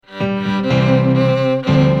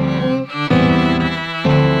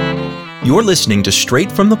You're listening to Straight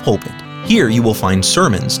from the Pulpit. Here you will find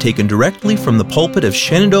sermons taken directly from the pulpit of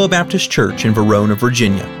Shenandoah Baptist Church in Verona,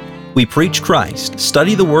 Virginia. We preach Christ,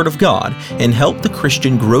 study the Word of God, and help the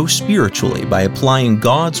Christian grow spiritually by applying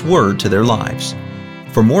God's Word to their lives.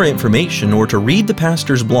 For more information or to read the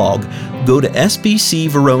pastor's blog, go to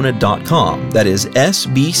sbcverona.com. That is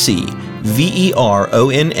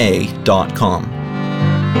sbcverona.com.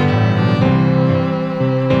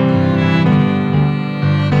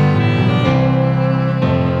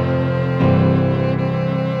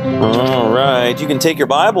 All right, you can take your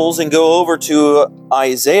Bibles and go over to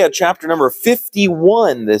Isaiah chapter number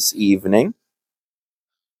 51 this evening.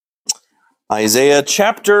 Isaiah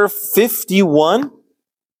chapter 51.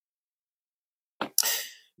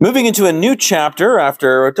 Moving into a new chapter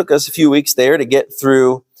after it took us a few weeks there to get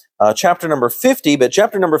through chapter number 50, but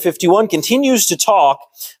chapter number 51 continues to talk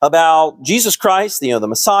about Jesus Christ, the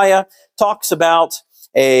Messiah, talks about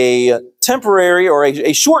a temporary or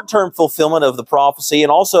a short-term fulfillment of the prophecy,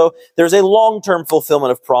 and also there's a long-term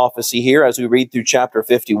fulfillment of prophecy here as we read through chapter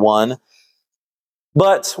 51.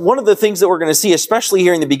 But one of the things that we're going to see, especially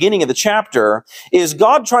here in the beginning of the chapter, is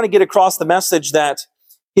God trying to get across the message that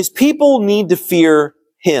His people need to fear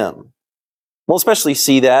Him. We'll especially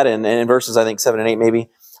see that in verses, I think, 7 and 8 maybe,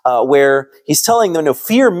 where He's telling them, no,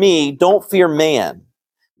 fear me, don't fear man.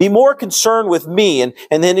 Be more concerned with me. And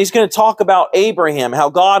then He's going to talk about Abraham, how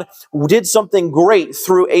God did something great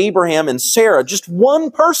through Abraham and Sarah, just one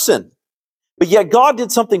person. But yet God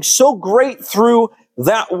did something so great through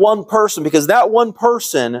that one person, because that one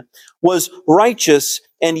person was righteous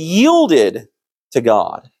and yielded to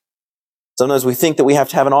God. Sometimes we think that we have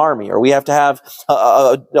to have an army or we have to have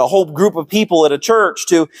a whole group of people at a church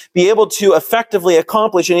to be able to effectively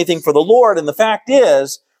accomplish anything for the Lord. And the fact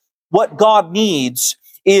is, what God needs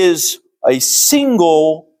is a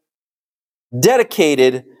single,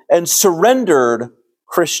 dedicated, and surrendered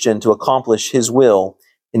Christian to accomplish His will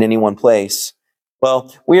in any one place.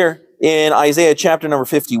 Well, we're in Isaiah chapter number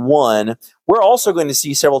 51. We're also going to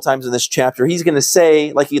see several times in this chapter, He's going to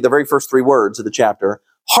say, like the very first three words of the chapter,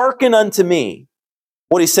 hearken unto me.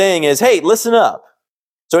 What He's saying is, hey, listen up.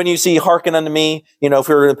 So when you see hearken unto me, if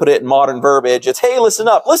we were going to put it in modern verbiage, it's, hey, listen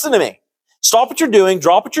up, listen to me. Stop what you're doing,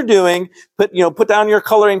 drop what you're doing, put down your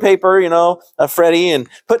coloring paper, Freddie, and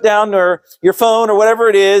put down your phone or whatever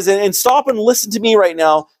it is, and stop and listen to me right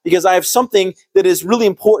now, because I have something that is really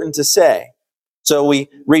important to say. So we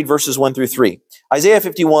read verses 1 through 3. Isaiah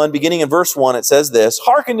 51, beginning in verse 1, it says this,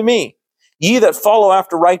 hearken to me, ye that follow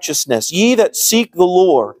after righteousness, ye that seek the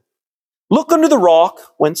Lord. Look unto the rock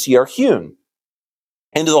whence ye are hewn,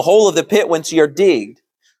 and to the hole of the pit whence ye are digged.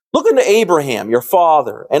 Look unto Abraham, your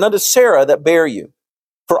father, and unto Sarah that bare you.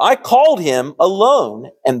 For I called him alone,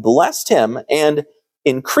 and blessed him, and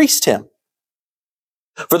increased him.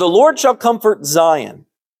 For the Lord shall comfort Zion.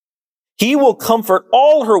 He will comfort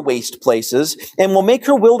all her waste places, and will make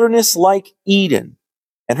her wilderness like Eden,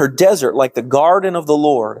 and her desert like the garden of the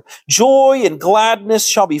Lord. Joy and gladness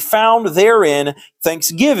shall be found therein,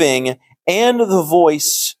 thanksgiving, and the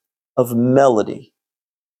voice of melody.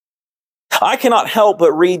 I cannot help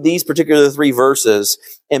but read these particular three verses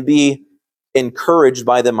and be encouraged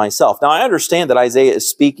by them myself. Now, I understand that Isaiah is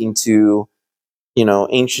speaking to,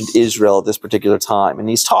 ancient Israel at this particular time. And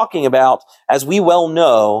he's talking about, as we well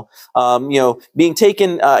know, being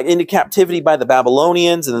taken into captivity by the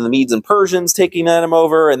Babylonians, and then the Medes and Persians taking them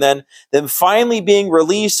over, and then finally being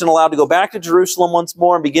released and allowed to go back to Jerusalem once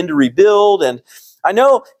more and begin to rebuild. And I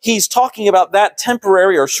know he's talking about that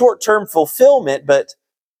temporary or short-term fulfillment, but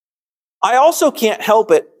I also can't help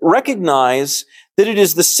but recognize that it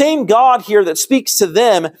is the same God here that speaks to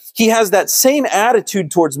them. He has that same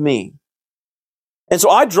attitude towards me. And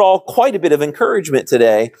so I draw quite a bit of encouragement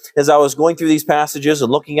today as I was going through these passages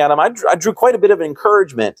and looking at them. I drew quite a bit of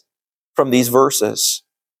encouragement from these verses.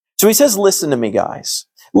 So he says, listen to me, guys.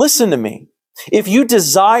 Listen to me. If you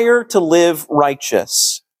desire to live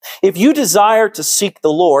righteous, if you desire to seek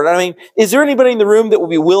the Lord, is there anybody in the room that will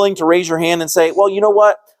be willing to raise your hand and say, well, you know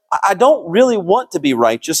what? I don't really want to be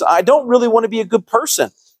righteous. I don't really want to be a good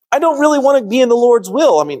person. I don't really want to be in the Lord's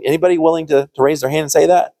will. Anybody willing to raise their hand and say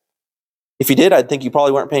that? If you did, I'd think you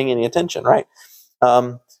probably weren't paying any attention, right?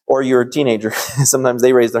 Or you're a teenager. Sometimes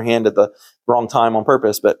they raise their hand at the wrong time on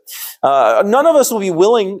purpose. But none of us will be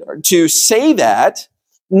willing to say that.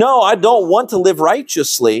 No, I don't want to live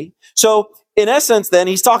righteously. So in essence, then,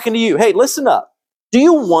 he's talking to you. Hey, listen up. Do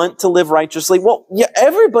you want to live righteously? Well, yeah,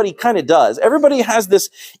 everybody kind of does. Everybody has this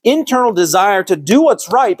internal desire to do what's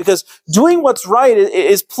right, because doing what's right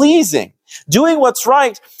is pleasing. Doing what's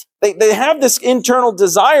right, they have this internal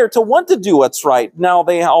desire to want to do what's right. Now,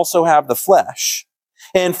 they also have the flesh.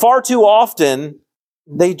 And far too often,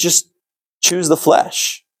 they just choose the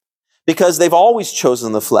flesh because they've always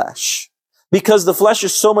chosen the flesh. Because the flesh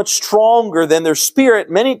is so much stronger than their spirit,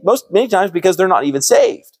 many times because they're not even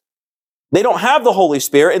saved. They don't have the Holy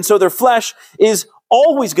Spirit, and so their flesh is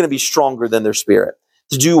always going to be stronger than their spirit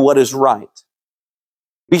to do what is right.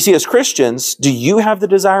 You see, as Christians, do you have the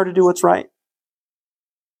desire to do what's right?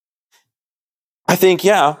 I think,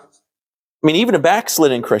 yeah. I mean, even a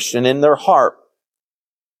backslidden Christian in their heart,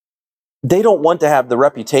 they don't want to have the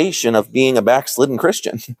reputation of being a backslidden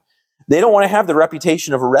Christian. They don't want to have the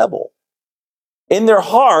reputation of a rebel. In their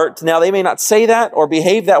heart, now they may not say that or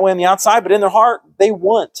behave that way on the outside, but in their heart, they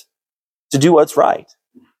want to do what's right.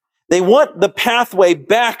 They want the pathway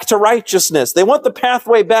back to righteousness. They want the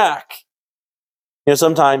pathway back. You know,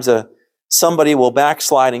 sometimes somebody will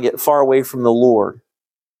backslide and get far away from the Lord.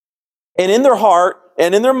 And in their heart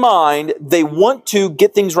and in their mind, they want to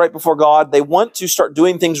get things right before God. They want to start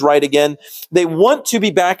doing things right again. They want to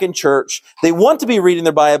be back in church. They want to be reading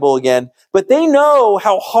their Bible again. But they know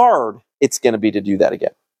how hard it's going to be to do that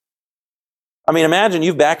again. I mean, imagine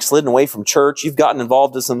you've backslidden away from church. You've gotten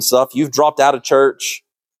involved in some stuff. You've dropped out of church.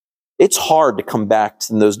 It's hard to come back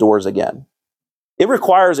in those doors again. It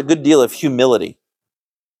requires a good deal of humility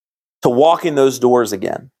to walk in those doors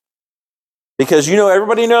again. Because,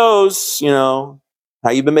 everybody knows, how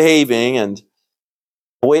you've been behaving, and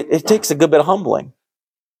boy, it takes a good bit of humbling.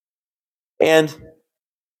 And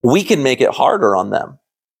we can make it harder on them.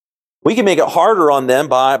 We can make it harder on them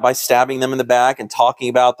by stabbing them in the back and talking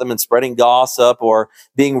about them and spreading gossip or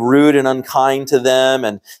being rude and unkind to them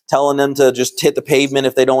and telling them to just hit the pavement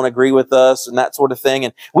if they don't agree with us and that sort of thing.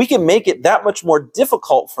 And we can make it that much more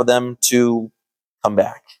difficult for them to come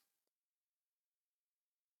back.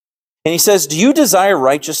 And he says, do you desire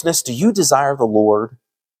righteousness? Do you desire the Lord?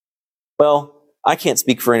 Well, I can't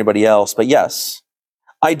speak for anybody else, but yes,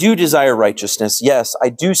 I do desire righteousness. Yes, I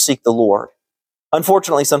do seek the Lord.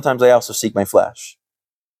 Unfortunately, sometimes I also seek my flesh.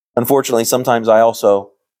 Unfortunately, sometimes I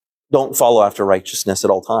also don't follow after righteousness at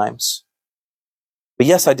all times. But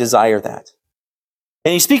yes, I desire that.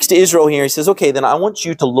 And he speaks to Israel here. He says, okay, then I want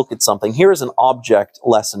you to look at something. Here is an object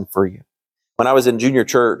lesson for you. When I was in junior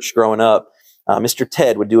church growing up, Mr.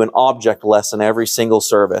 Ted would do an object lesson every single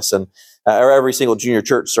service or every single junior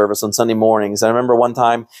church service on Sunday mornings. And I remember one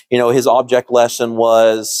time, his object lesson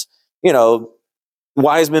was,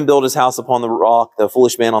 wise men build his house upon the rock, the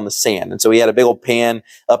foolish man on the sand. And so he had a big old pan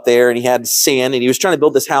up there and he had sand and he was trying to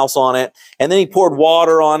build this house on it. And then he poured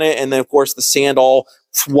water on it. And then, of course, the sand all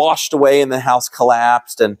washed away and the house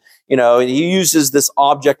collapsed. And, he uses this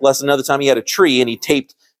object lesson. Another time he had a tree and he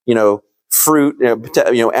taped, fruit,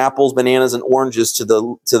 apples, bananas, and oranges to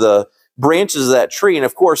the branches of that tree. And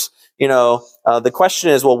of course, the question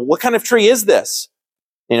is, well, what kind of tree is this?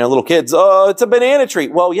 Little kids, oh, it's a banana tree.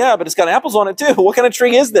 Well, yeah, but it's got apples on it too. What kind of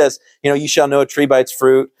tree is this? You shall know a tree by its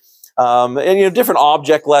fruit. And different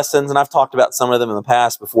object lessons. And I've talked about some of them in the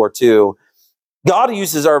past before too. God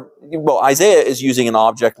uses Isaiah is using an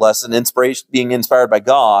object lesson, inspiration, being inspired by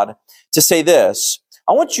God to say this.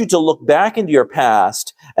 I want you to look back into your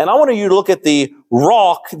past, and I want you to look at the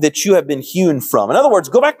rock that you have been hewn from. In other words,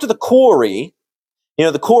 go back to the quarry.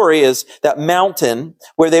 The quarry is that mountain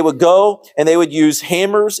where they would go and they would use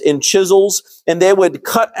hammers and chisels, and they would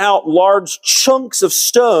cut out large chunks of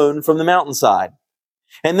stone from the mountainside.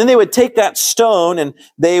 And then they would take that stone and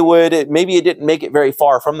maybe it didn't make it very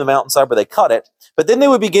far from the mountainside, but they cut it. But then they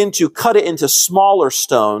would begin to cut it into smaller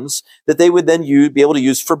stones that they would then be able to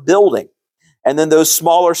use for building. And then those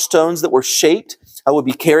smaller stones that were shaped would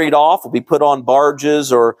be carried off, would be put on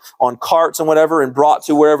barges or on carts and whatever, and brought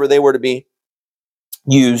to wherever they were to be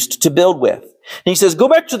used to build with. And he says, go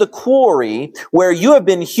back to the quarry where you have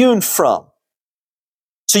been hewn from.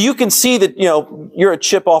 So you can see that, you're a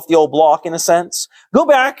chip off the old block in a sense. Go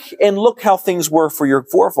back and look how things were for your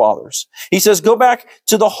forefathers. He says, go back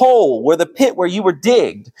to the hole the pit where you were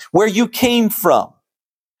digged, where you came from.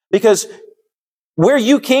 Because where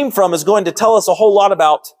you came from is going to tell us a whole lot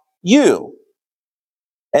about you.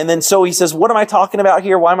 And then so he says, what am I talking about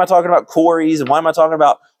here? Why am I talking about quarries? And why am I talking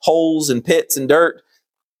about holes and pits and dirt?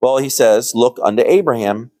 Well, he says, look unto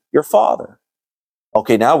Abraham, your father.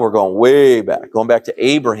 Okay, now we're going way back, going back to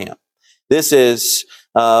Abraham. This is,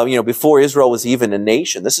 before Israel was even a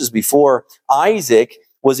nation. This is before Isaac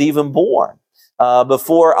was even born.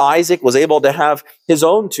 Before Isaac was able to have his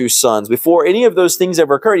own two sons, before any of those things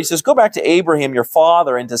ever occurred. He says, go back to Abraham, your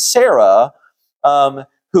father, and to Sarah,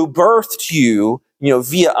 who birthed you,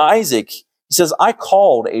 via Isaac. He says, I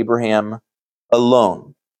called Abraham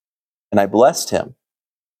alone, and I blessed him,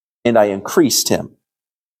 and I increased him.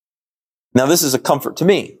 Now, this is a comfort to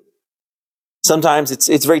me. Sometimes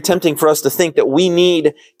it's very tempting for us to think that we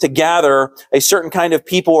need to gather a certain kind of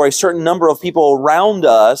people or a certain number of people around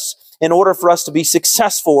us in order for us to be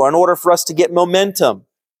successful, or in order for us to get momentum.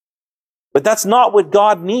 But that's not what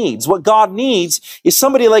God needs. What God needs is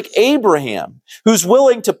somebody like Abraham, who's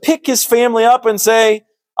willing to pick his family up and say,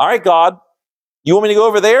 all right, God, you want me to go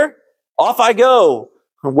over there? Off I go.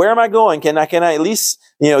 Where am I going? Can I at least,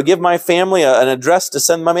 give my family an address to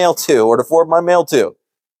send my mail to, or to forward my mail to?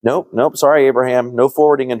 Nope. Sorry, Abraham. No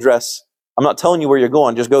forwarding address. I'm not telling you where you're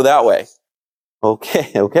going. Just go that way.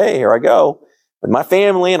 Okay, here I go. With my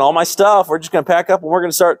family and all my stuff, we're just going to pack up and we're going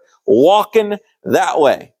to start walking that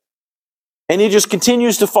way. And he just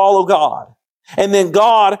continues to follow God. And then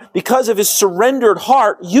God, because of his surrendered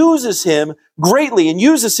heart, uses him greatly, and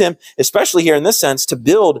uses him, especially here in this sense, to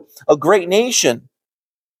build a great nation.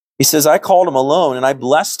 He says, I called him alone and I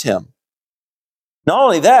blessed him. Not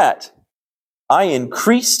only that, I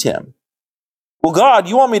increased him. Well, God,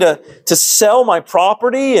 you want me to sell my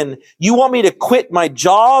property, and you want me to quit my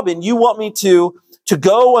job, and you want me to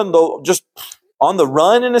go just on the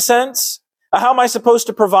run, in a sense? How am I supposed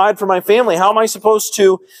to provide for my family? How am I supposed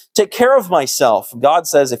to take care of myself? God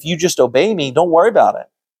says, if you just obey me, don't worry about it.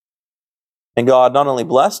 And God not only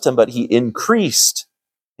blessed him, but he increased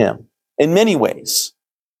him in many ways.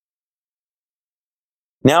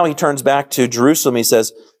 Now he turns back to Jerusalem. He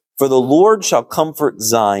says, for the Lord shall comfort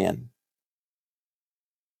Zion.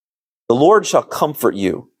 The Lord shall comfort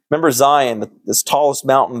you. Remember Zion, this tallest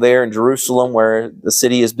mountain there in Jerusalem where the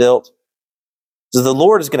city is built? So the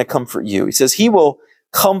Lord is going to comfort you. He says he will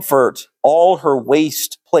comfort all her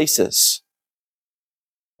waste places.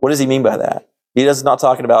 What does he mean by that? He does not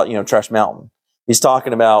talking about, Trash Mountain. He's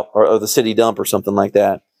talking about, or the city dump or something like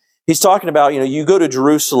that. He's talking about, you go to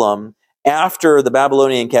Jerusalem after the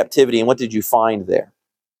Babylonian captivity, and what did you find there?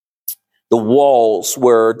 The walls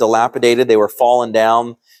were dilapidated. They were fallen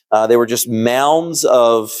down. They were just mounds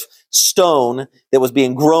of stone that was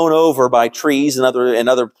being grown over by trees and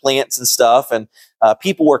other plants and stuff. And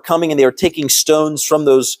people were coming and they were taking stones from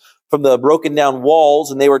the broken down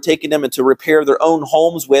walls, and they were taking them to repair their own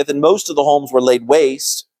homes with. And most of the homes were laid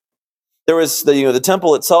waste. There was the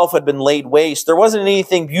temple itself had been laid waste. There wasn't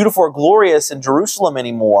anything beautiful or glorious in Jerusalem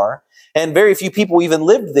anymore, and very few people even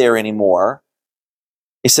lived there anymore.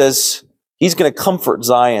 He says he's going to comfort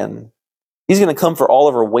Zion. He's going to comfort all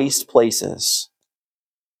of her waste places.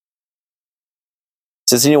 It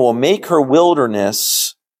says he will make her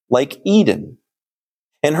wilderness like Eden,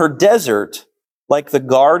 and her desert like the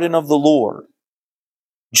garden of the Lord.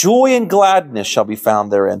 Joy and gladness shall be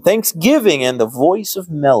found therein, thanksgiving and the voice of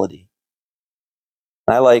melody.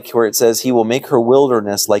 And I like where it says he will make her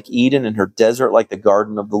wilderness like Eden and her desert like the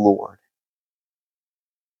garden of the Lord.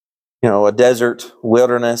 A desert,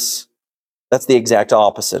 wilderness, that's the exact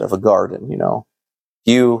opposite of a garden,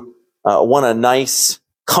 You want a nice,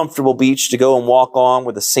 comfortable beach to go and walk on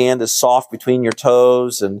where the sand is soft between your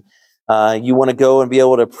toes, and you want to go and be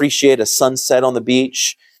able to appreciate a sunset on the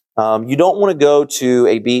beach. You don't want to go to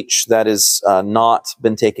a beach that is not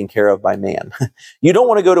been taken care of by man. You don't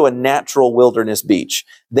want to go to a natural wilderness beach.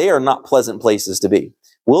 They are not pleasant places to be.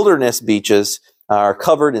 Wilderness beaches are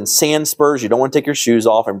covered in sand spurs. You don't want to take your shoes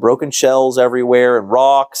off, and broken shells everywhere, and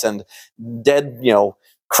rocks and dead,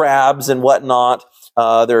 crabs and whatnot.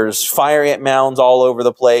 There's fire ant mounds all over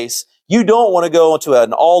the place. You don't want to go to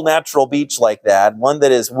an all-natural beach like that, one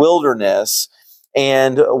that is wilderness,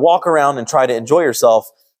 and walk around and try to enjoy yourself.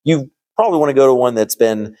 You probably want to go to one that's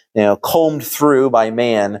been, combed through by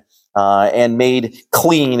man and made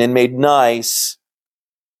clean and made nice.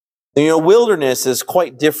 Wilderness is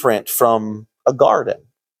quite different from a garden,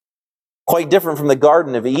 quite different from the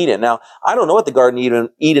Garden of Eden. Now, I don't know what the Garden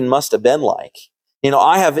of Eden must have been like.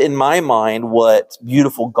 I have in my mind what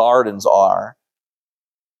beautiful gardens are.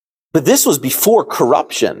 But this was before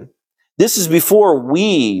corruption. This is before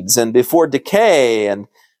weeds and before decay. And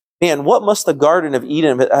man, what must the Garden of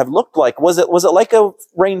Eden have looked like? Was it like a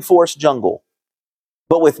rainforest jungle,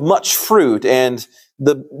 but with much fruit and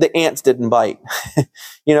the ants didn't bite?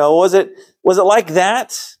 Was it like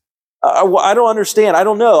that? I don't understand. I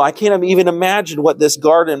don't know. I can't even imagine what this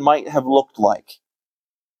garden might have looked like.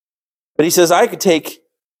 But he says, I could take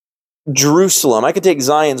Jerusalem, I could take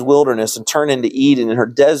Zion's wilderness and turn into Eden and her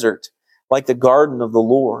desert like the garden of the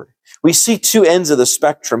Lord. We see two ends of the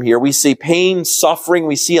spectrum here. We see pain, suffering.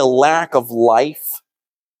 We see a lack of life,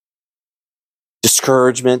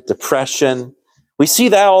 discouragement, depression. We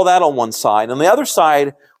see all that on one side. On the other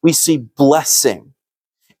side, we see blessing,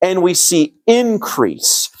 and we see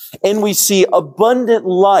increase, and we see abundant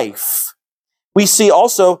life. We see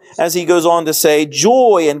also, as he goes on to say,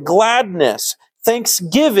 joy and gladness,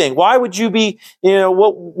 thanksgiving? Why would you be,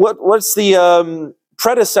 what's the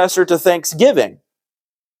predecessor to thanksgiving?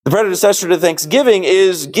 The predecessor to thanksgiving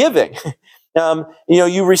is giving.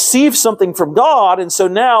 You receive something from God, and so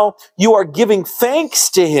now you are giving thanks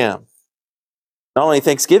to Him. Not only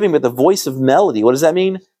thanksgiving, but the voice of melody. What does that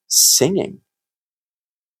mean? Singing.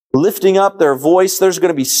 Lifting up their voice. There's going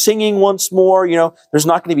to be singing once more. There's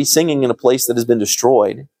not going to be singing in a place that has been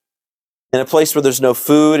destroyed. In a place where there's no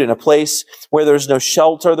food, in a place where there's no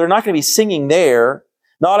shelter. They're not going to be singing there.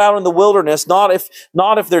 Not out in the wilderness. Not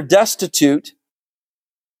if they're destitute.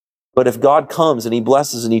 But if God comes and He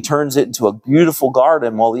blesses and He turns it into a beautiful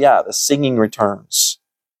garden, well, yeah, the singing returns.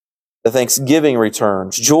 The thanksgiving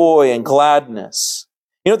returns. Joy and gladness.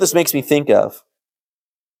 You know what this makes me think of?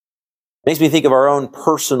 It makes me think of our own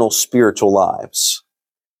personal spiritual lives.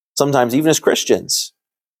 Sometimes, even as Christians,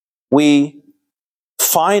 we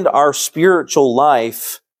find our spiritual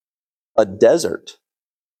life a desert,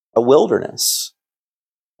 a wilderness.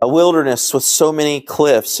 A wilderness with so many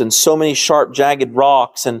cliffs and so many sharp, jagged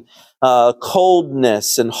rocks and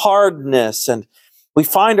coldness and hardness. And we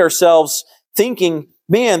find ourselves thinking,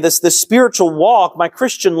 man, this spiritual walk, my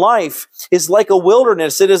Christian life is like a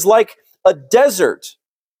wilderness. It is like a desert.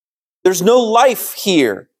 There's no life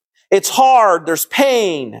here. It's hard. There's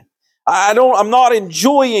pain. I'm not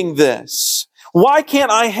enjoying this. Why can't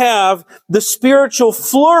I have the spiritual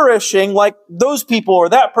flourishing like those people or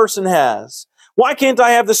that person has? Why can't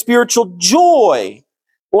I have the spiritual joy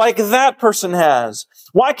like that person has?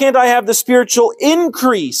 Why can't I have the spiritual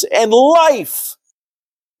increase and life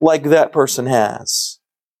like that person has?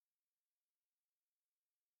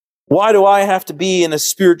 Why do I have to be in a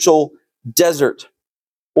spiritual desert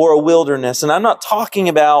or a wilderness? And I'm not talking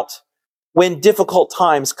about when difficult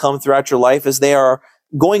times come throughout your life, as they are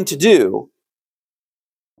going to do.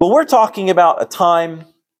 But we're talking about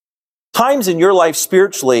times in your life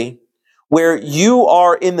spiritually where you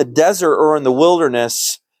are in the desert or in the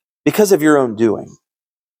wilderness because of your own doing.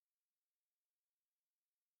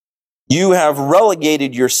 You have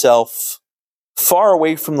relegated yourself far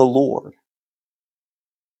away from the Lord.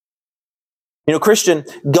 Christian,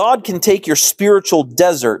 God can take your spiritual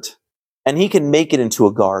desert and He can make it into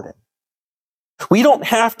a garden. We don't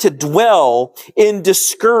have to dwell in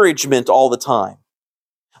discouragement all the time.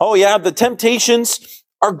 Oh yeah, the temptations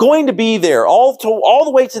are going to be there all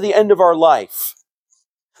the way to the end of our life.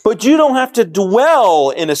 But you don't have to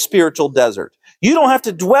dwell in a spiritual desert. You don't have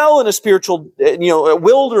to dwell in a spiritual,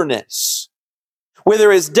 wilderness where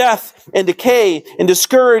there is death and decay and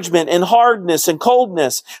discouragement and hardness and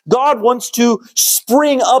coldness. God wants to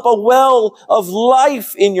spring up a well of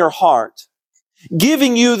life in your heart,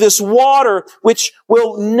 giving you this water which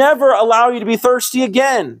will never allow you to be thirsty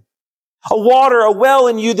again. A well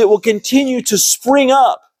in you that will continue to spring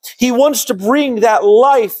up. He wants to bring that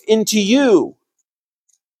life into you.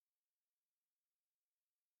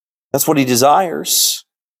 That's what He desires.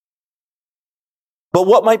 But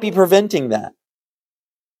what might be preventing that?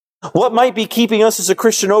 What might be keeping us as a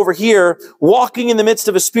Christian over here, walking in the midst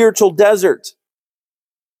of a spiritual desert?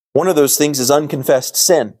 One of those things is unconfessed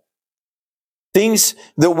sin. Things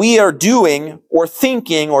that we are doing or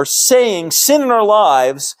thinking or saying, sin in our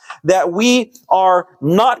lives, that we are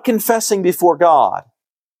not confessing before God.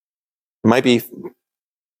 It might be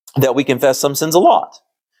that we confess some sins a lot.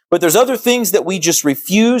 But there's other things that we just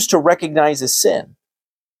refuse to recognize as sin.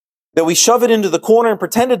 That we shove it into the corner and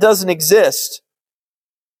pretend it doesn't exist.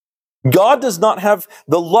 God does not have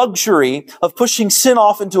the luxury of pushing sin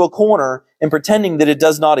off into a corner and pretending that it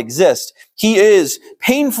does not exist. He is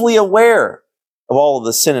painfully aware of all of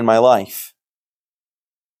the sin in my life.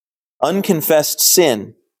 Unconfessed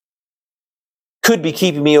sin could be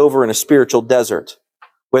keeping me over in a spiritual desert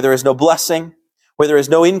where there is no blessing, where there is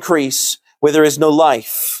no increase, where there is no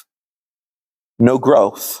life, no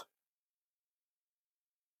growth.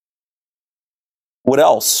 What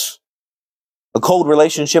else? A cold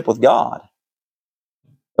relationship with God.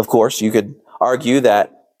 Of course, you could argue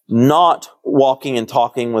that not walking and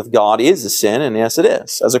talking with God is a sin, and yes, it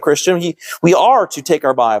is. As a Christian, we are to take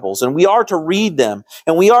our Bibles, and we are to read them,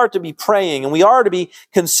 and we are to be praying, and we are to be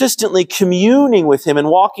consistently communing with Him and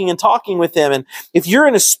walking and talking with Him. And if you're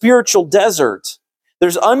in a spiritual desert,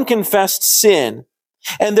 there's unconfessed sin,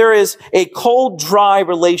 and there is a cold, dry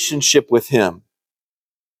relationship with Him.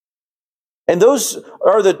 And those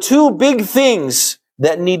are the two big things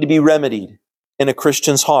that need to be remedied in a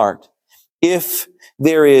Christian's heart if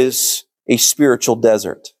there is a spiritual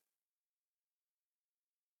desert.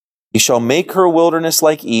 He shall make her wilderness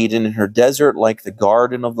like Eden, and her desert like the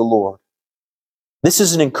garden of the Lord.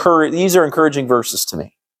 These are encouraging verses to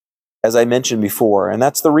me, as I mentioned before, and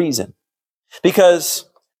that's the reason. Because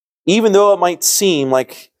even though it might seem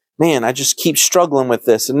like, man, I just keep struggling with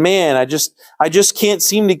this, and man, I just can't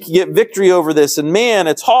seem to get victory over this, and man,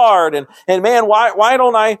 it's hard, and man,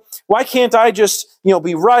 why can't I just,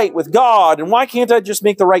 be right with God, and why can't I just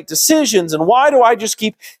make the right decisions, and why do I just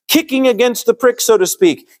keep kicking against the prick, so to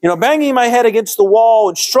speak, banging my head against the wall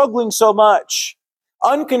and struggling so much?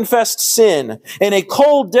 Unconfessed sin and a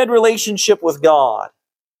cold, dead relationship with God.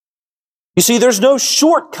 You see, there's no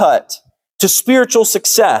shortcut to spiritual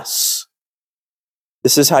success.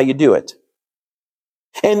 This is how you do it.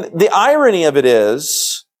 And the irony of it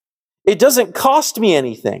is, it doesn't cost me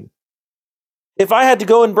anything. If I had to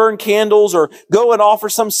go and burn candles or go and offer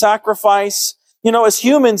some sacrifice, as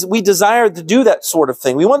humans, we desire to do that sort of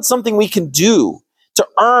thing. We want something we can do to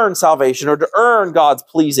earn salvation or to earn God's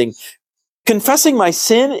pleasing. Confessing my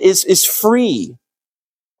sin is free.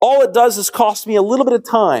 All it does is cost me a little bit of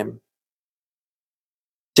time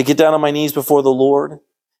to get down on my knees before the Lord.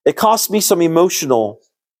 It costs me some emotional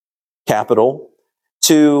capital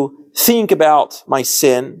to think about my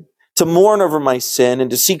sin, to mourn over my sin, and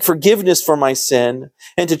to seek forgiveness for my sin,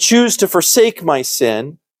 and to choose to forsake my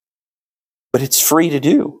sin. But it's free to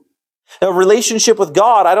do. A relationship with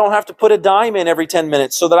God, I don't have to put a dime in every 10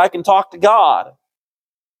 minutes so that I can talk to God.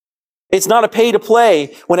 It's not a pay to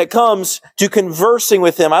play when it comes to conversing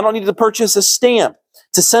with Him. I don't need to purchase a stamp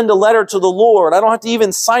to send a letter to the Lord. I don't have to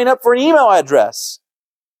even sign up for an email address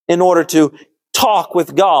in order to talk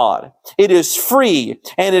with God. It is free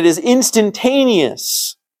and it is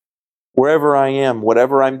instantaneous. Wherever I am,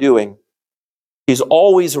 whatever I'm doing, He's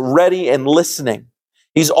always ready and listening.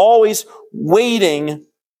 He's always waiting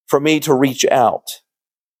for me to reach out.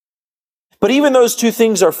 But even those two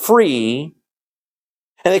things are free,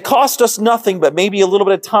 and they cost us nothing but maybe a little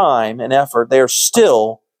bit of time and effort. They are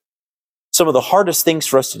still some of the hardest things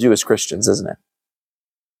for us to do as Christians, isn't it?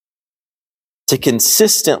 To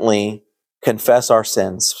consistently confess our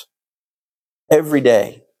sins every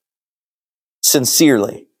day,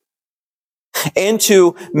 sincerely, and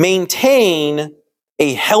to maintain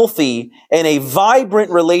a healthy and a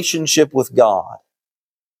vibrant relationship with God.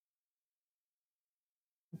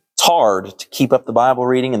 It's hard to keep up the Bible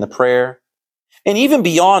reading and the prayer. And even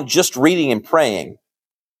beyond just reading and praying,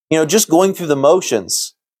 just going through the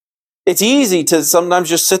motions. It's easy to sometimes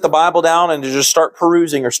just sit the Bible down and to just start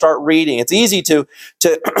perusing or start reading. It's easy to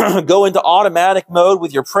go into automatic mode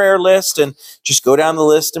with your prayer list and just go down the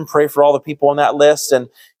list and pray for all the people on that list. And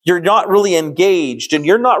you're not really engaged and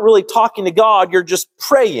you're not really talking to God. You're just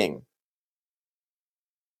praying.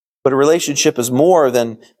 But a relationship is more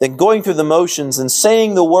than going through the motions and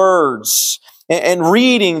saying the words and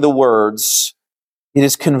reading the words. It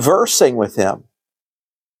is conversing with Him.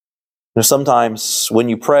 Sometimes when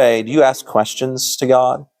you pray, do you ask questions to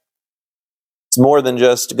God? It's more than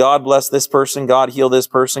just, God bless this person, God heal this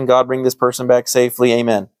person, God bring this person back safely,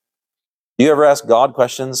 amen. Do you ever ask God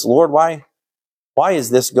questions? Lord, why is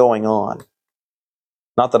this going on?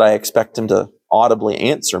 Not that I expect Him to audibly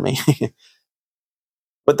answer me.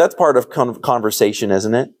 But that's part of conversation,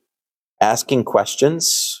 isn't it? Asking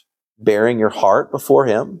questions, bearing your heart before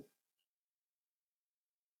Him.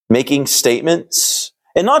 Making statements,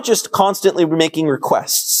 and not just constantly making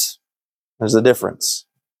requests. There's a difference.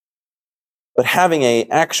 But having an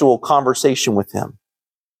actual conversation with Him.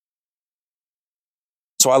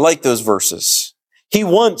 So I like those verses. He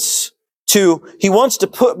wants to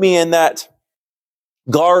put me in that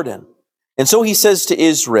garden. And so He says to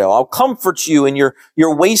Israel, I'll comfort you in your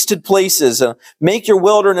wasted places, make your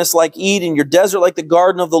wilderness like Eden, your desert like the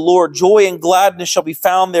garden of the Lord. Joy and gladness shall be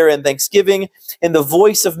found there, and thanksgiving in the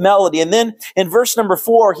voice of melody. And then in verse number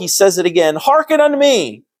 4, He says it again, hearken unto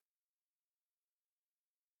me.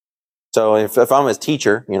 So if I'm a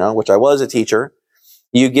teacher, which I was a teacher,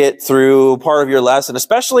 you get through part of your lesson,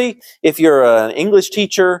 especially if you're an English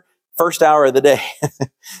teacher, first hour of the day,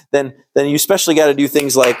 then you especially got to do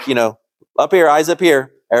things like, up here, eyes up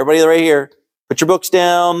here, everybody right here, put your books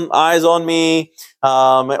down, eyes on me,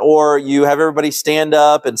 or you have everybody stand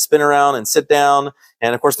up and spin around and sit down.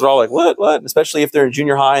 And of course, they're all like, what? Especially if they're in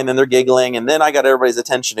junior high, and then they're giggling, and then I got everybody's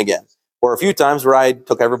attention again. Or a few times where I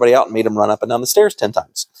took everybody out and made them run up and down the stairs 10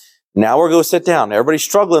 times. Now we're going to sit down. Everybody's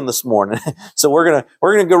struggling this morning. So we're going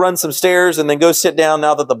to go run some stairs and then go sit down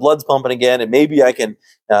now that the blood's pumping again, and maybe I can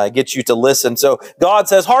get you to listen. So God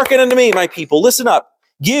says, hearken unto me, my people, listen up.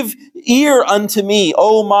 Give ear unto me,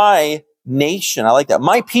 O my nation. I like that.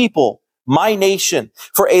 My people, my nation.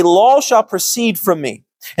 For a law shall proceed from me,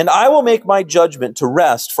 and I will make my judgment to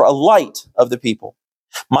rest for a light of the people.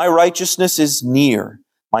 My righteousness is near.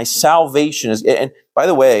 My salvation is... And by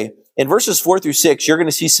the way, in verses 4 through 6, you're going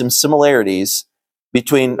to see some similarities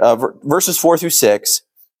between verses 4 through 6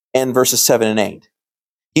 and verses 7 and 8.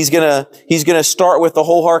 He's gonna start with the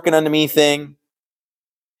whole hearken unto me thing.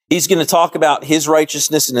 He's going to talk about his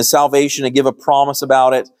righteousness and his salvation and give a promise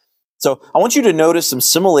about it. So I want you to notice some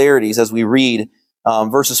similarities as we read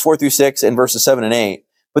verses 4 through 6 and verses 7 and 8.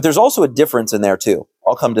 But there's also a difference in there too.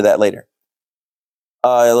 I'll come to that later.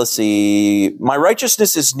 Let's see. My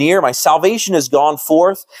righteousness is near, my salvation is gone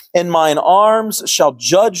forth, and mine arms shall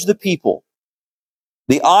judge the people.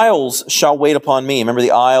 The isles shall wait upon me. Remember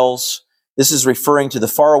the isles? This is referring to the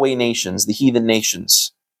faraway nations, the heathen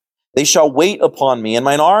nations. They shall wait upon me, and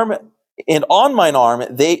on mine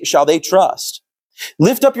arm shall they trust.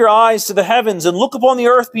 Lift up your eyes to the heavens, and look upon the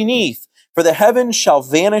earth beneath, for the heavens shall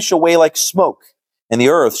vanish away like smoke, and the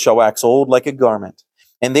earth shall wax old like a garment.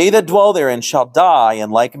 And they that dwell therein shall die in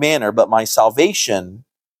like manner, but my salvation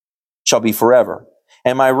shall be forever,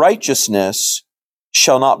 and my righteousness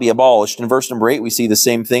shall not be abolished. In verse number 8, we see the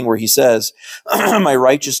same thing where he says, my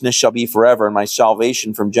righteousness shall be forever, and my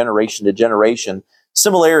salvation from generation to generation.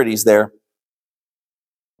 Similarities there.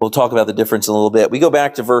 We'll talk about the difference in a little bit. We go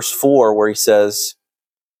back to verse 4 where he says,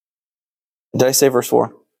 did I say verse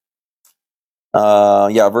 4?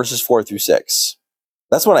 Yeah, verses 4 through 6.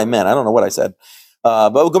 That's what I meant. I don't know what I said.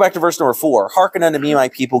 But we'll go back to verse number 4. Hearken unto me, my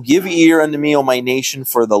people. Give ear unto me, O my nation,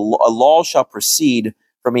 for a law shall proceed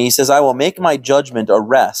from me. He says, I will make my judgment a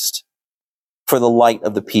rest for the light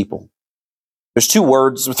of the people. There's 3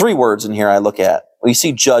 words in here I look at. We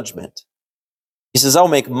see judgment. He says, I'll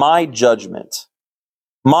make my judgment,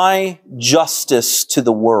 my justice to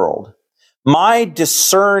the world, my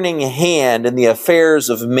discerning hand in the affairs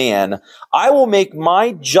of man. I will make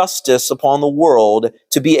my justice upon the world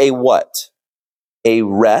to be a what? A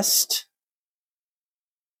rest.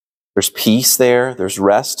 There's peace there. There's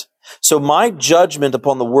rest. So my judgment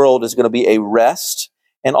upon the world is going to be a rest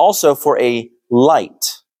and also for a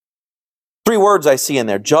light. 3 words I see in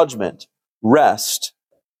there: judgment, rest,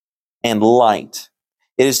 and light.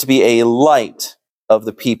 It is to be a light of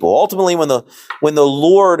the people. Ultimately, when the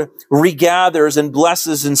Lord regathers and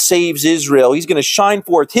blesses and saves Israel, he's going to shine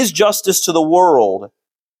forth his justice to the world,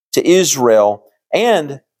 to Israel,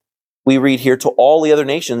 and we read here to all the other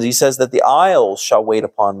nations. He says that the isles shall wait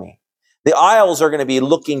upon me. The isles are going to be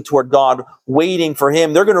looking toward God, waiting for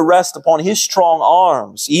him. They're going to rest upon his strong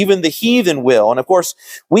arms. Even the heathen will. And of course,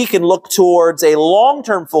 we can look towards a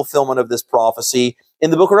long-term fulfillment of this prophecy in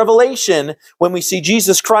the book of Revelation, when we see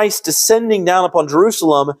Jesus Christ descending down upon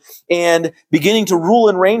Jerusalem and beginning to rule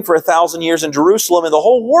and reign for 1,000 years in Jerusalem, and the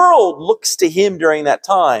whole world looks to him during that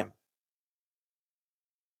time.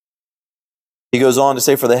 He goes on to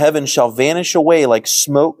say, for the heavens shall vanish away like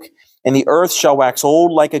smoke, and the earth shall wax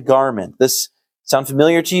old like a garment. This sound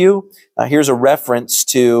familiar to you? Here's a reference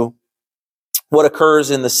to what occurs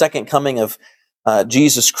in the second coming of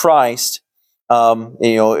Jesus Christ.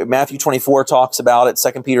 Matthew 24 talks about it.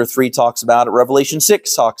 2 Peter 3 talks about it. Revelation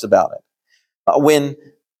 6 talks about it.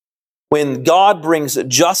 When God brings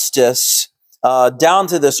justice down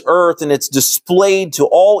to this earth and it's displayed to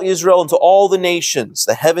all Israel and to all the nations,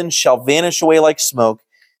 the heavens shall vanish away like smoke,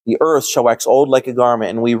 the earth shall wax old like a garment.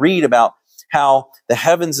 And we read about how the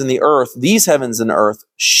heavens and the earth, these heavens and earth,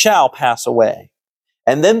 shall pass away.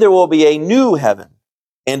 And then there will be a new heaven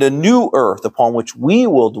and a new earth upon which we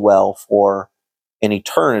will dwell for an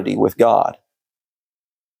eternity with God.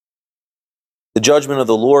 The judgment of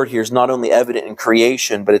the Lord here is not only evident in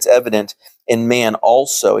creation, but it's evident in man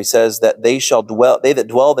also. He says that they that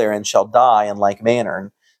dwell therein shall die in like manner.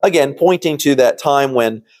 And again, pointing to that time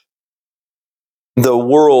when the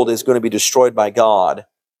world is going to be destroyed by God.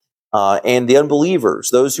 And the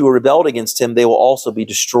unbelievers, those who rebelled against him, they will also be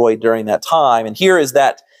destroyed during that time. And here is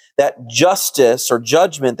that justice or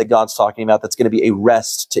judgment that God's talking about that's going to be a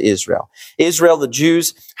rest to Israel. Israel, the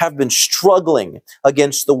Jews, have been struggling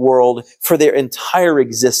against the world for their entire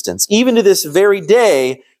existence. Even to this very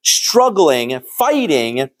day, struggling,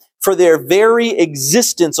 fighting for their very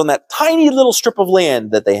existence on that tiny little strip of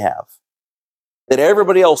land that they have, that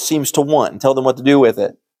everybody else seems to want and tell them what to do with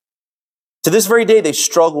it. To this very day, they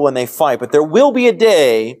struggle and they fight, but there will be a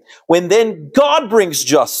day when then God brings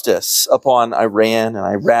justice upon Iran and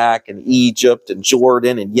Iraq and Egypt and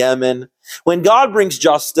Jordan and Yemen. When God brings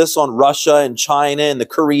justice on Russia and China and the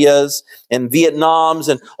Koreas and Vietnams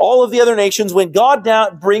and all of the other nations, when God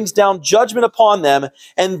brings down judgment upon them,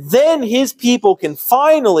 and then his people can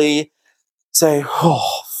finally say,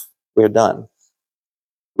 oh, we're done.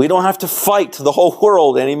 We don't have to fight the whole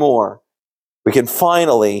world anymore. We can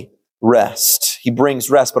finally rest. He brings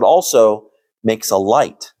rest, but also makes a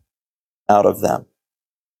light out of them.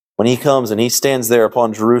 When he comes and he stands there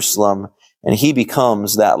upon Jerusalem and he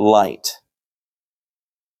becomes that light.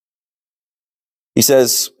 He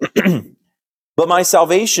says, but my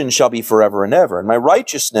salvation shall be forever and ever, and my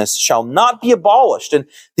righteousness shall not be abolished. And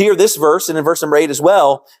here, this verse, and in verse number 8 as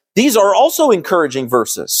well, these are also encouraging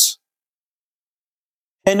verses.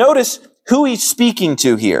 And notice who he's speaking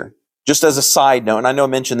to here, just as a side note, and I know I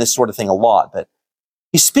mention this sort of thing a lot, but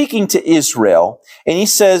he's speaking to Israel, and he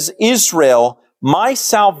says, Israel, my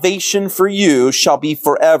salvation for you shall be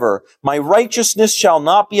forever. My righteousness shall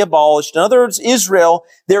not be abolished. In other words, Israel,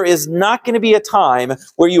 there is not going to be a time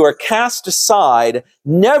where you are cast aside,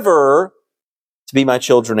 never to be my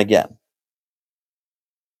children again.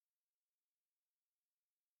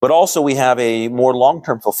 But also we have a more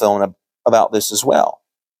long-term fulfillment about this as well.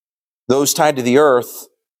 Those tied to the earth,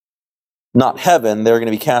 not heaven, they're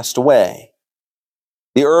going to be cast away.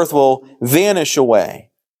 The earth will vanish away.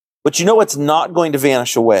 But you know what's not going to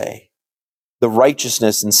vanish away? The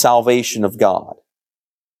righteousness and salvation of God.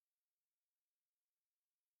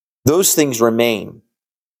 Those things remain.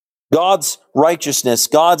 God's righteousness,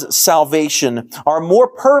 God's salvation are more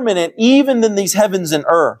permanent even than these heavens and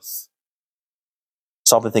earth.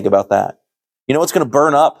 Stop and think about that. You know what's going to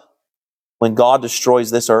burn up when God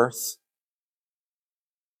destroys this earth?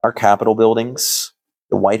 Our Capitol buildings,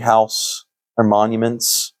 the White House, our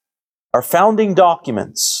monuments, our founding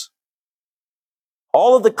documents,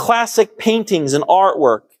 all of the classic paintings and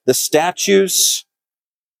artwork, the statues,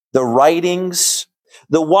 the writings,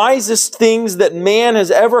 the wisest things that man has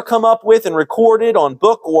ever come up with and recorded on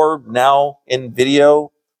book or now in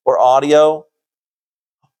video or audio.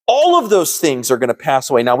 All of those things are going to pass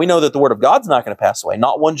away. Now, we know that the Word of God's not going to pass away.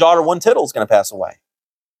 Not one jot or one tittle is going to pass away.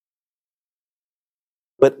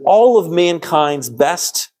 But all of mankind's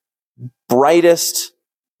best, brightest,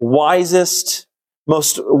 wisest,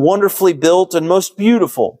 most wonderfully built, and most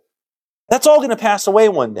beautiful, that's all going to pass away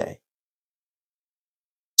one day.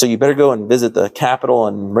 So you better go and visit the Capitol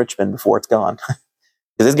in Richmond before it's gone.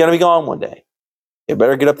 Because it's going to be gone one day. You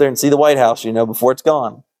better get up there and see the White House, before it's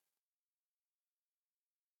gone.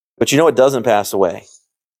 But you know what doesn't pass away?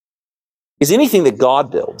 Is anything that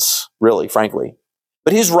God builds, really, frankly.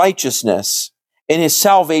 But His righteousness and His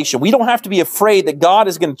salvation. We don't have to be afraid that God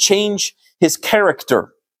is going to change His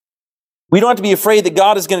character. We don't have to be afraid that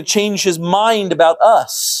God is going to change His mind about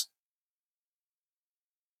us.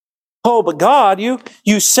 Oh, but God, you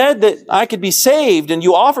said that I could be saved and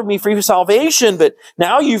you offered me free salvation, but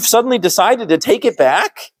now you've suddenly decided to take it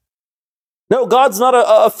back? No, God's not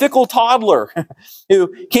a fickle toddler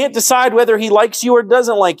who can't decide whether He likes you or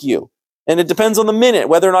doesn't like you. And it depends on the minute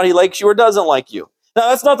whether or not He likes you or doesn't like you. Now,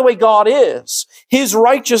 that's not the way God is. His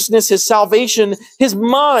righteousness, His salvation, His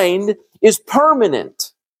mind is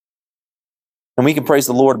permanent. And we can praise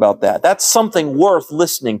the Lord about that. That's something worth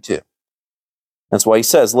listening to. That's why He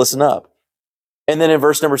says, listen up. And then in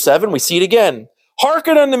verse number 7, we see it again.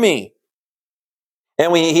 Hearken unto me.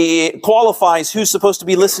 And he qualifies who's supposed to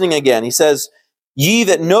be listening again. He says, ye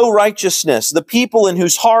that know righteousness, the people in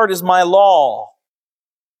whose heart is my law.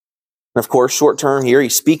 And of course, short term here,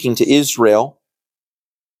 he's speaking to Israel.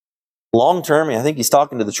 Long term, I think he's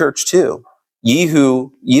talking to the church too. Ye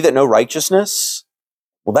that know righteousness,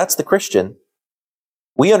 well, that's the Christian.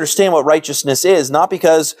 We understand what righteousness is, not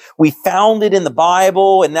because we found it in the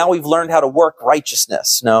Bible and now we've learned how to work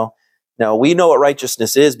righteousness. No, we know what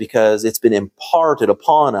righteousness is because it's been imparted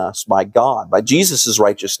upon us by God, by Jesus'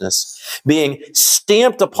 righteousness being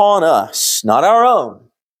stamped upon us, not our own.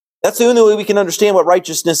 That's the only way we can understand what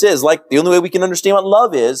righteousness is. Like the only way we can understand what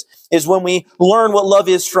love is when we learn what love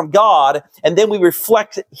is from God and then we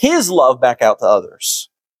reflect His love back out to others.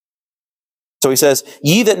 So he says,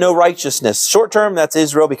 ye that know righteousness. Short term, that's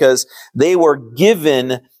Israel because they were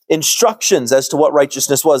given instructions as to what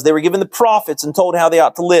righteousness was. They were given the prophets and told how they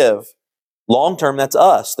ought to live. Long term, that's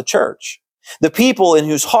us, the church. The people in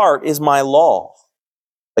whose heart is my law.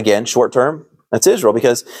 Again, short term, that's Israel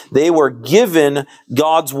because they were given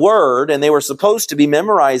God's word and they were supposed to be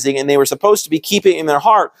memorizing and they were supposed to be keeping it in their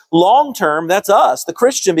heart. Long term, that's us, the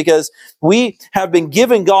Christian, because we have been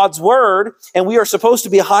given God's word and we are supposed to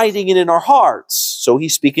be hiding it in our hearts. So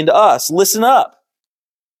He's speaking to us. Listen up.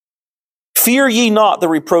 Fear ye not the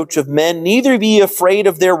reproach of men, neither be ye afraid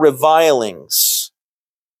of their revilings.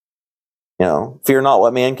 Fear not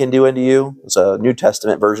what man can do unto you. It's a New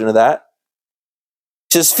Testament version of that.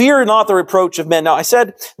 It says, fear not the reproach of men. Now, I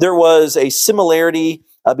said there was a similarity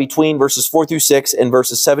between verses 4 through 6 and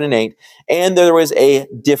verses 7 and 8, and there was a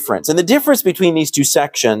difference. And the difference between these two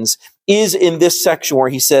sections is in this section where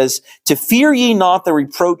he says, to fear ye not the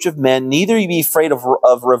reproach of men, neither ye be afraid of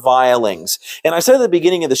revilings. And I said at the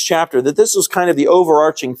beginning of this chapter that this was kind of the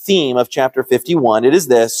overarching theme of chapter 51. It is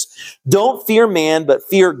this: don't fear man, but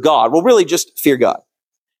fear God. Well, really just fear God.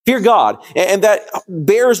 Fear God. And that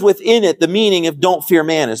bears within it the meaning of don't fear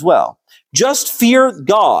man as well. Just fear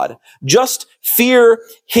God. Just fear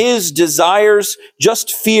His desires.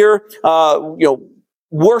 Just fear,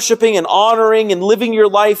 worshiping and honoring and living your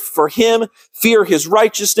life for Him. Fear His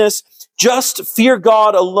righteousness. Just fear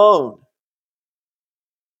God alone.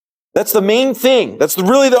 That's the main thing. That's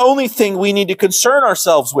really the only thing we need to concern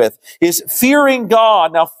ourselves with, is fearing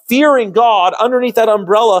God. Now, fearing God, underneath that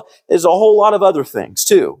umbrella, is a whole lot of other things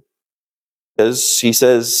too. Because He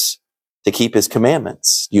says to keep His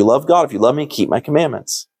commandments. You love God. If you love me, keep my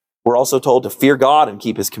commandments. We're also told to fear God and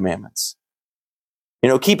keep His commandments.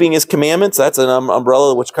 Keeping His commandments, that's an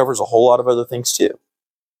umbrella which covers a whole lot of other things too.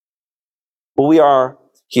 Well, we are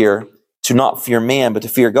here to not fear man, but to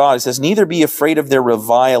fear God. He says, neither be afraid of their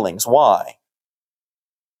revilings. Why?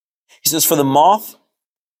 He says, for the moth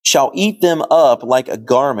shall eat them up like a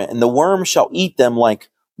garment, and the worm shall eat them like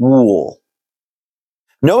wool.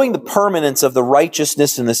 Knowing the permanence of the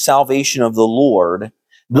righteousness and the salvation of the Lord,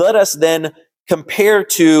 let us then compare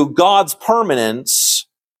to God's permanence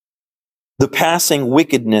the passing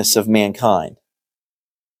wickedness of mankind.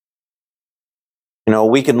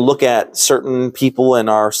 We can look at certain people in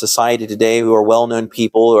our society today who are well-known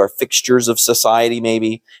people, who are fixtures of society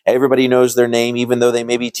maybe. Everybody knows their name, even though they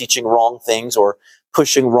may be teaching wrong things or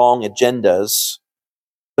pushing wrong agendas.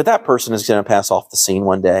 But that person is going to pass off the scene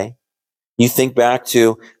one day. You think back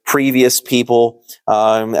to previous people,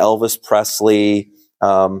 Elvis Presley,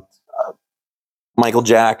 Michael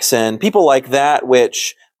Jackson, people like that,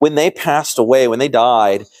 which when they passed away, when they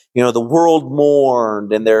died, the world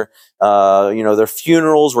mourned, and their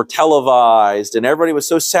funerals were televised, and everybody was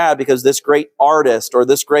so sad because this great artist or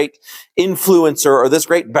this great influencer or this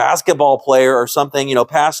great basketball player or something,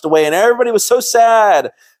 passed away, and everybody was so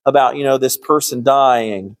sad about, this person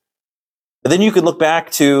dying. But then you can look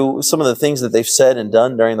back to some of the things that they've said and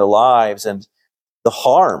done during their lives and the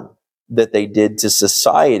harm that they did to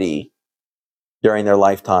society during their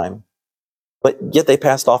lifetime. But yet they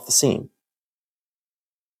passed off the scene.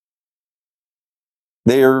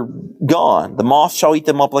 They are gone. The moth shall eat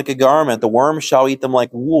them up like a garment. The worm shall eat them like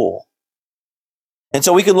wool. And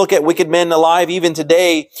so we can look at wicked men alive even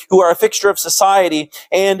today who are a fixture of society,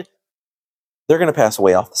 and they're going to pass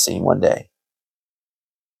away off the scene one day.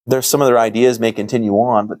 Some of their ideas may continue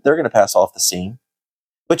on, but they're going to pass off the scene.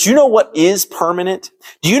 But you know what is permanent?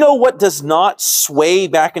 Do you know what does not sway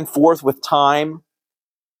back and forth with time?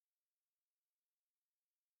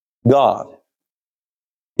 God.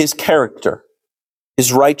 His character.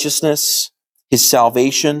 His righteousness, His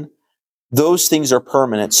salvation, those things are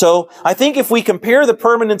permanent. So I think if we compare the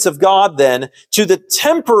permanence of God then to the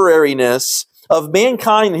temporariness of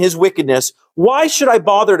mankind and his wickedness, why should I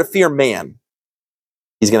bother to fear man?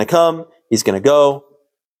 He's going to come, he's going to go.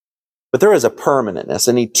 But there is a permanentness,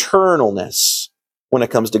 an eternalness when it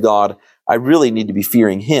comes to God. I really need to be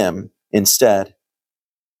fearing Him instead.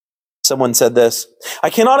 Someone said this, I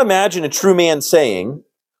cannot imagine a true man saying,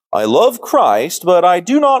 I love Christ, but I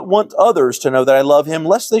do not want others to know that I love Him,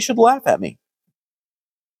 lest they should laugh at me.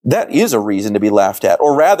 That is a reason to be laughed at,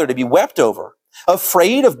 or rather to be wept over.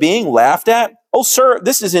 Afraid of being laughed at? Oh, sir,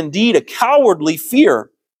 this is indeed a cowardly fear.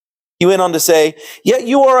 He went on to say, yet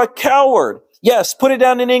you are a coward. Yes, put it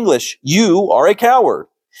down in English. You are a coward.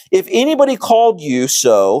 If anybody called you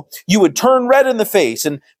so, you would turn red in the face,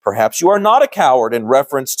 and perhaps you are not a coward in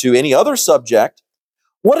reference to any other subject.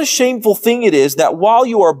 What a shameful thing it is that while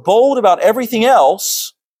you are bold about everything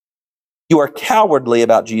else, you are cowardly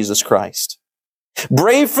about Jesus Christ.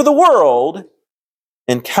 Brave for the world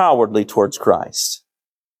and cowardly towards Christ.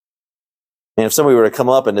 And if somebody were to come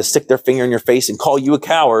up and to stick their finger in your face and call you a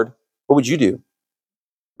coward, what would you do?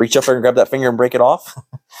 Reach up there and grab that finger and break it off?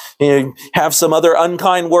 Have some other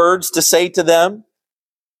unkind words to say to them?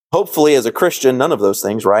 Hopefully, as a Christian, none of those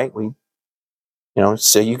things, right?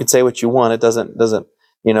 So you can say what you want. It doesn't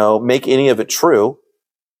make any of it true.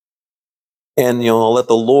 And, I'll let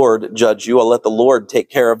the Lord judge you. I'll let the Lord take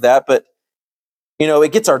care of that. But,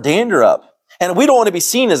 it gets our dander up. And we don't want to be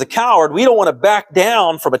seen as a coward. We don't want to back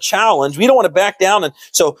down from a challenge. We don't want to back down. And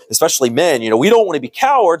so, especially men, we don't want to be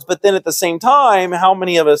cowards. But then at the same time, how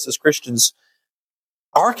many of us as Christians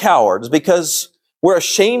are cowards because we're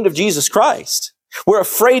ashamed of Jesus Christ? We're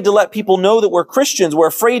afraid to let people know that we're Christians. We're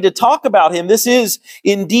afraid to talk about Him. This is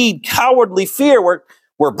indeed cowardly fear.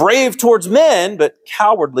 We're brave towards men, but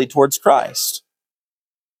cowardly towards Christ.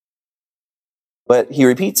 But He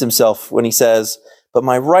repeats Himself when He says, but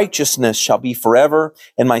my righteousness shall be forever,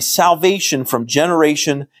 and my salvation from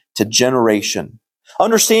generation to generation.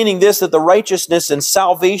 Understanding this, that the righteousness and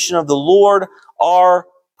salvation of the Lord are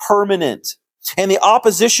permanent. And the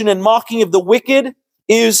opposition and mocking of the wicked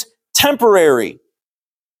is temporary.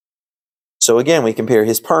 So again, we compare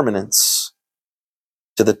his permanence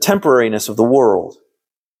to the temporariness of the world.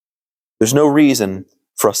 There's no reason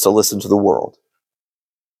for us to listen to the world.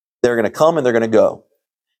 They're going to come and they're going to go.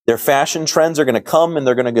 Their fashion trends are going to come and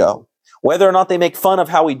they're going to go. Whether or not they make fun of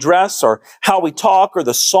how we dress or how we talk or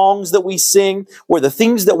the songs that we sing or the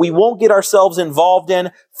things that we won't get ourselves involved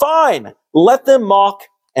in, fine. Let them mock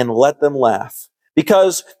and let them laugh.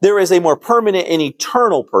 Because there is a more permanent and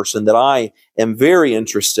eternal person that I am very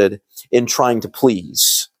interested in trying to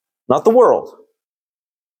please. Not the world,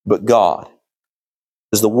 but God.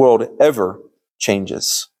 Because the world ever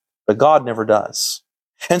changes, but God never does.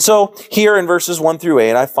 And so here in verses 1 through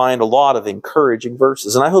 8, I find a lot of encouraging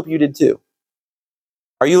verses, and I hope you did too.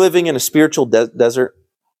 Are you living in a spiritual desert?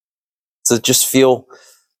 Does it just feel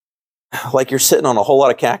like you're sitting on a whole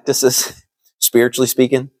lot of cactuses, spiritually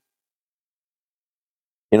speaking?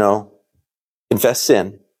 Confess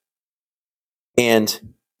sin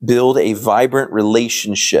and build a vibrant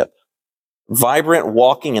relationship, vibrant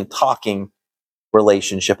walking and talking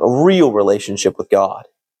relationship, a real relationship with God.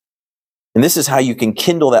 And this is how you can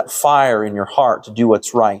kindle that fire in your heart to do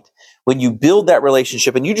what's right. When you build that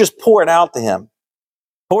relationship and you just pour it out to Him.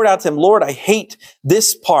 Pour it out to Him. Lord, I hate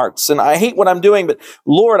this parts and I hate what I'm doing, but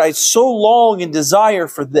Lord, I so long and desire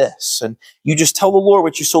for this. And you just tell the Lord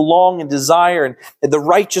what you so long and desire and the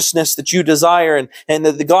righteousness that you desire and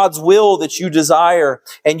the God's will that you desire.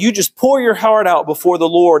 And you just pour your heart out before the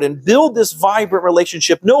Lord and build this vibrant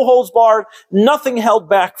relationship. No holds barred, nothing held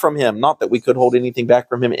back from Him. Not that we could hold anything back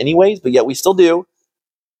from Him anyways, but yet we still do.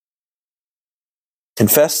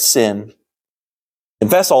 Confess sin.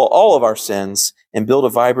 Confess all of our sins and build a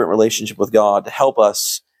vibrant relationship with God to help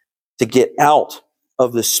us to get out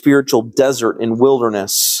of the spiritual desert and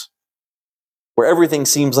wilderness where everything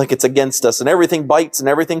seems like it's against us and everything bites and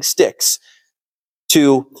everything sticks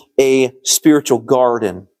to a spiritual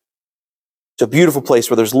garden. It's a beautiful place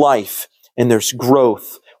where there's life and there's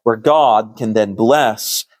growth, where God can then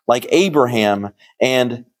bless like Abraham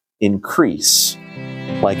and increase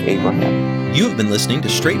like Abraham. You have been listening to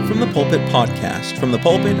Straight from the Pulpit podcast from the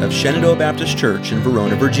pulpit of Shenandoah Baptist Church in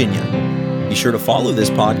Verona, Virginia. Be sure to follow this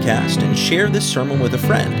podcast and share this sermon with a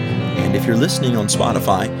friend. And if you're listening on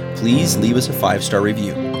Spotify, please leave us a 5-star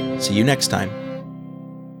review. See you next time.